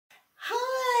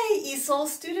ESOL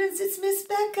students, it's Miss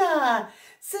Becca.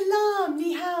 Salam,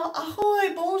 ni hao,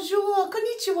 ahoy, bonjour,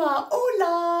 konnichiwa,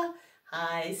 hola.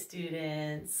 Hi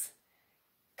students.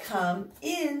 Come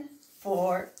in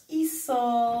for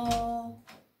ESOL.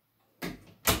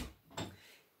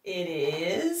 It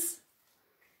is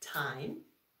time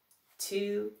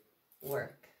to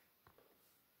work.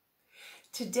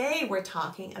 Today we're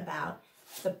talking about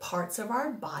the parts of our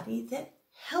body that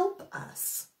help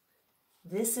us.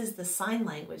 This is the sign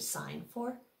language sign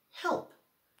for help.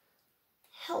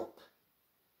 Help,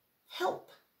 help,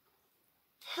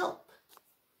 help.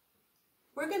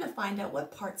 We're going to find out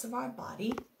what parts of our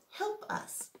body help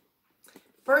us.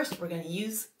 First, we're going to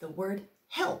use the word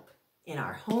help in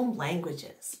our home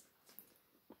languages.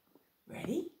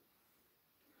 Ready?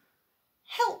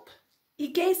 Help.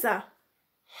 Igeza.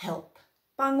 Help.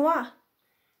 Bangwa.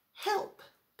 Help.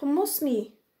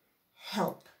 Pomóż.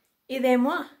 Help.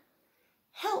 Aidez-moi.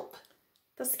 Help.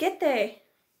 Taskete.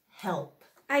 Help.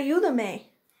 Ayúdame.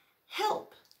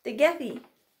 Help. Tegeti.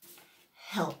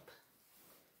 Help.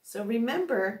 So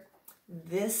remember,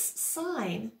 this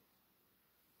sign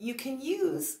you can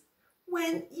use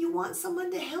when you want someone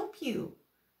to help you,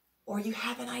 or you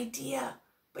have an idea,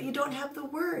 but you don't have the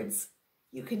words.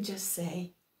 You can just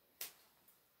say,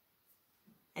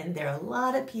 and there are a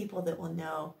lot of people that will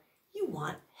know you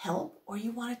want help or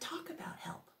you want to talk about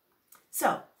help.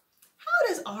 So, how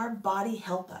does our body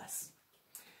help us?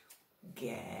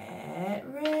 Get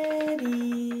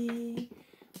ready.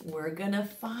 We're going to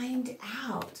find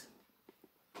out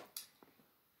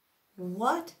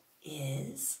what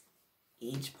is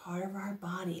each part of our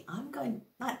body.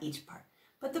 Not each part,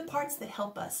 but the parts that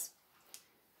help us.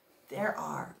 There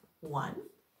are 1,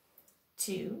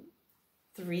 2,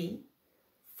 3,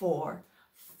 4,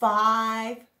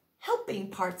 5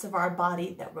 helping parts of our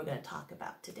body that we're going to talk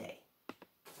about today.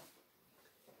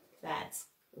 That's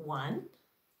 1,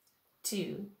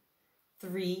 2,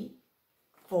 3,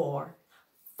 4,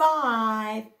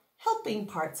 5 helping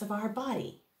parts of our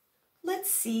body.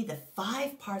 Let's see the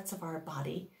 5 parts of our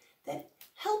body that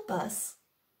help us.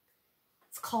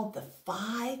 It's called the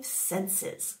 5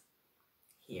 senses.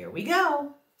 Here we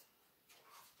go.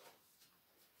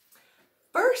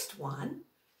 First one,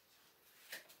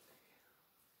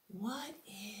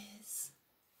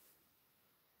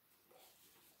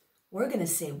 we're going to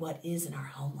say what is in our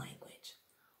home language.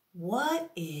 What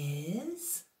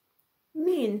is?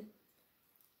 Min.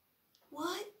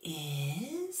 What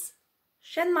is?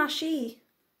 Shenmashi.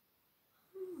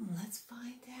 Let's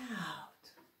find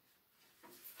out.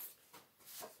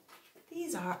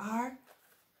 These are our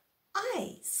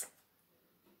eyes.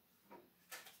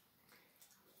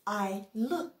 I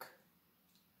look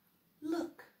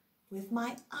with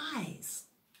my eyes.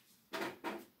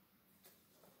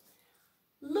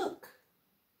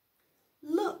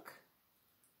 Look,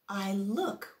 I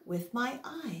look with my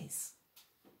eyes.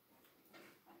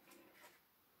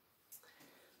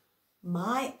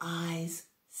 My eyes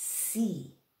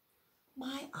see.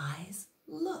 My eyes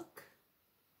look.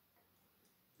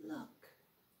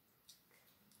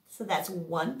 So that's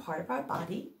one part of our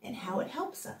body and how it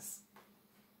helps us.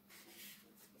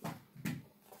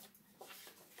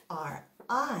 Our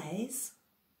eyes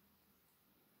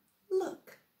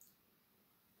look.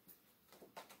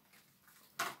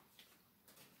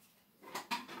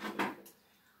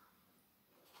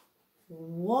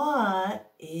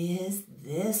 What is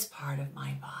this part of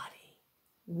my body?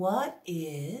 What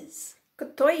is?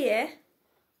 Katoye.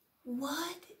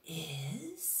 What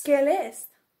is? Keles.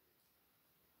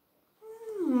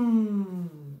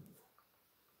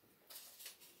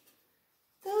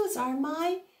 Those are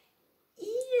my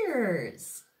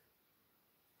ears.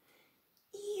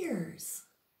 Ears.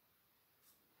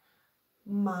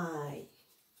 My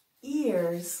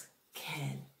ears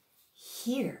can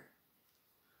hear.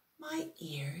 My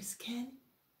ears can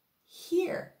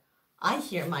hear. I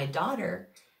hear my daughter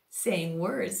saying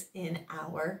words in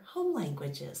our home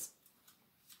languages.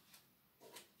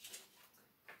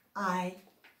 I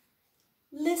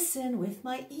listen with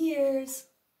my ears.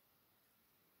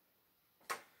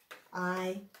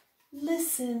 I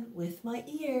listen with my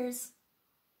ears.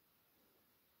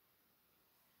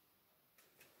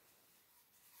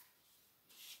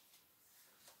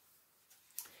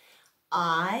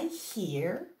 I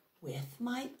hear with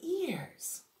my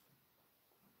ears.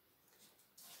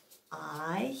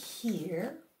 I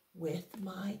hear with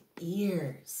my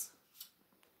ears.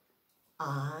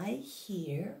 I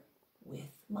hear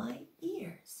with my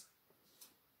ears.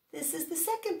 This is the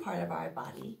second part of our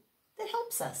body that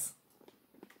helps us.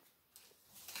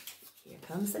 Here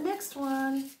comes the next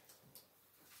one.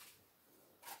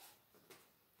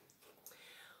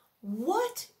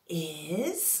 What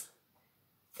is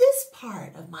this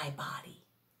part of my body?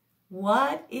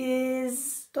 What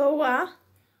is? Toa.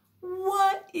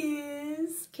 What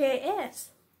is? ¿Qué es?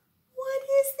 What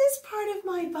is this part of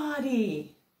my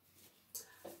body?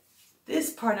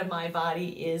 This part of my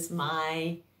body is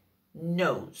my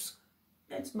nose.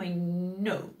 That's my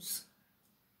nose.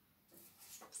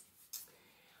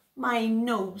 My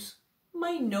nose.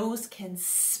 My nose can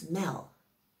smell.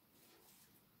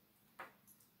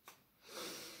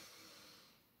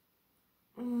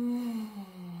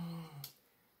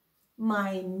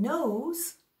 My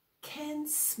nose can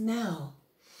smell.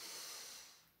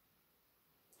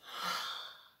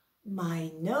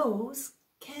 My nose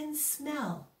can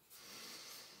smell.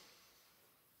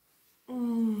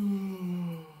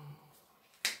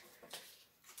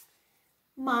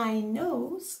 My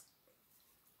nose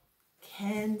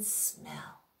can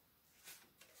smell.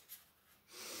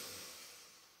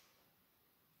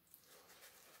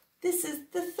 This is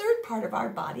the third part of our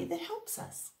body that helps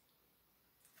us.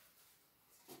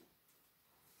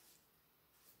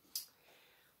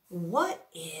 What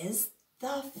is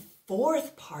the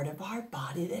fourth part of our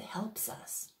body that helps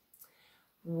us?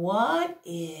 What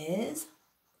is?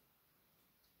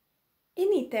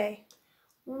 Inite.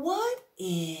 What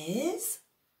is?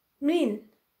 Min.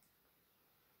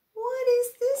 What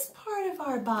is this part of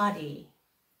our body?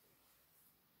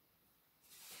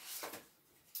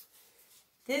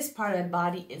 This part of the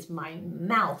body is my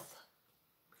mouth.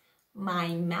 My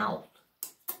mouth.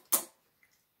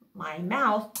 My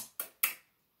mouth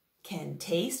can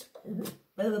taste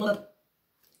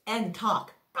and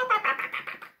talk.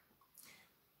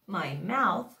 My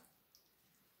mouth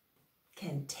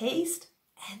can taste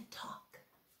and talk.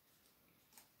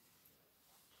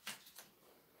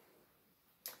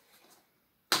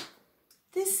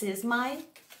 This is my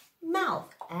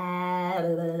mouth.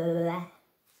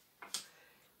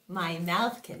 My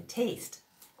mouth can taste.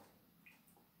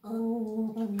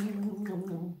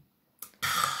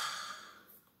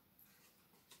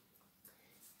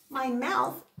 My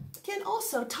mouth can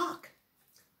also talk.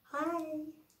 Hi.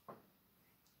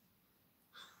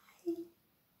 Hi.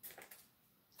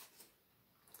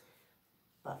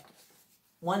 But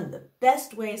one of the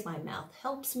best ways my mouth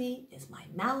helps me is my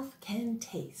mouth can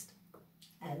taste.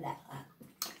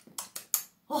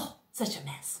 Oh, such a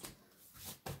mess.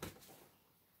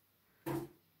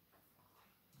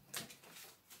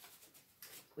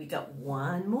 We got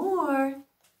one more.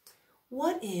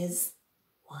 What is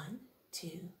 1,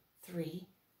 2, 3,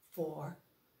 4?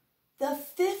 The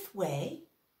fifth way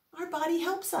our body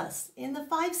helps us in the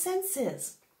 5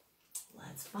 senses.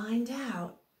 Let's find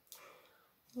out.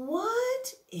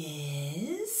 What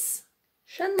is?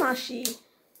 Shanmashi.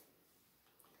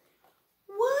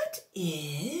 What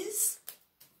is?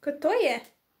 Kotoye.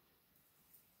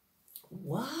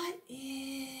 What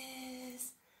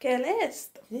is? ¿Qué es?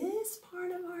 This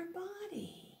part of our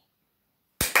body.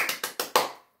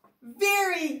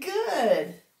 Very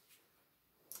good.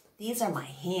 These are my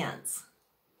hands.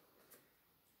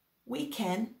 We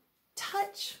can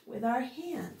touch with our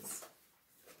hands.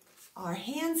 Our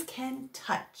hands can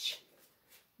touch.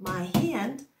 My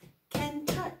hand can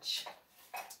touch.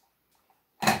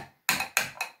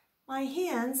 My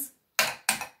hands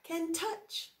can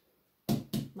touch.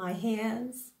 My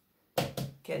hands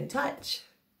can touch.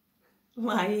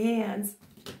 My hands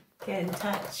can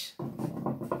touch.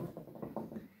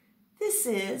 This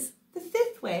is the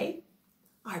fifth way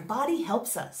our body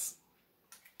helps us.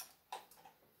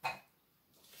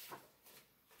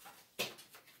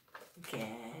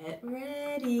 Get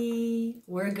ready.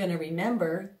 We're going to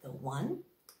remember the 1,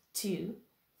 2,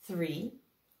 3,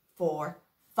 4,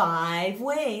 5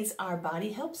 ways our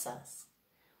body helps us.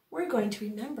 We're going to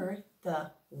remember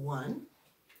the 1,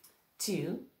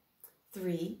 2,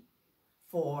 3,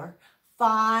 4,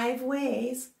 5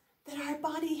 ways that our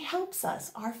body helps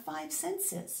us, our 5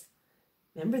 senses.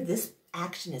 Remember, this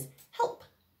action is help,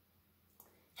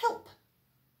 help,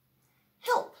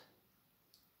 help.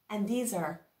 And these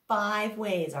are 5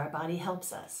 ways our body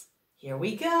helps us. Here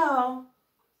we go.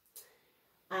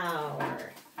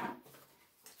 Our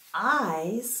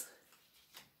eyes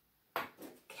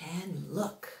can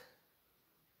look.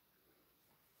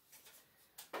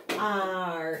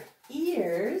 Our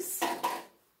ears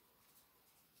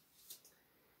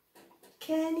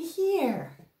can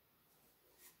hear.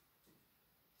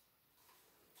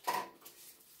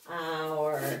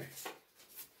 Our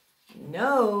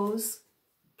nose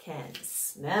can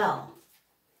smell.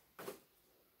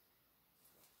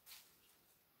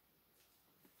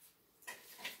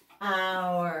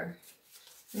 Our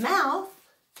mouth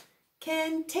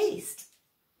can taste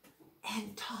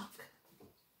and talk.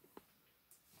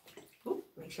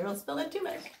 Make sure you don't spill that too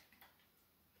much.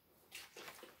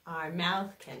 Our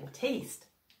mouth can taste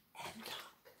and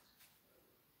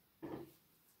talk.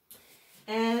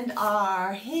 And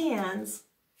our hands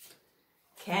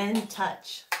can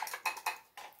touch.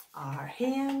 Our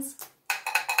hands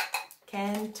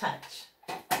can touch.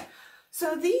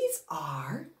 So these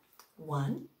are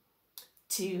 1,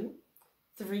 2,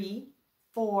 3,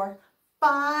 4,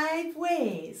 5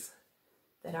 ways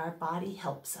that our body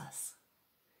helps us.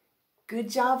 Good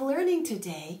job learning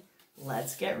today.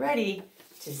 Let's get ready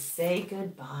to say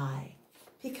goodbye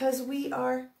because we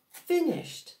are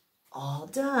finished, all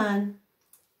done,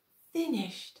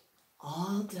 finished,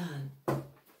 all done.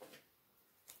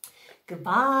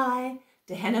 Goodbye,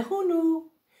 dehenehunu,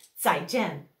 再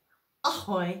见,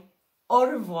 ahoy, au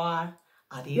revoir,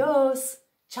 adios,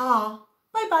 ciao,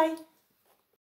 bye bye.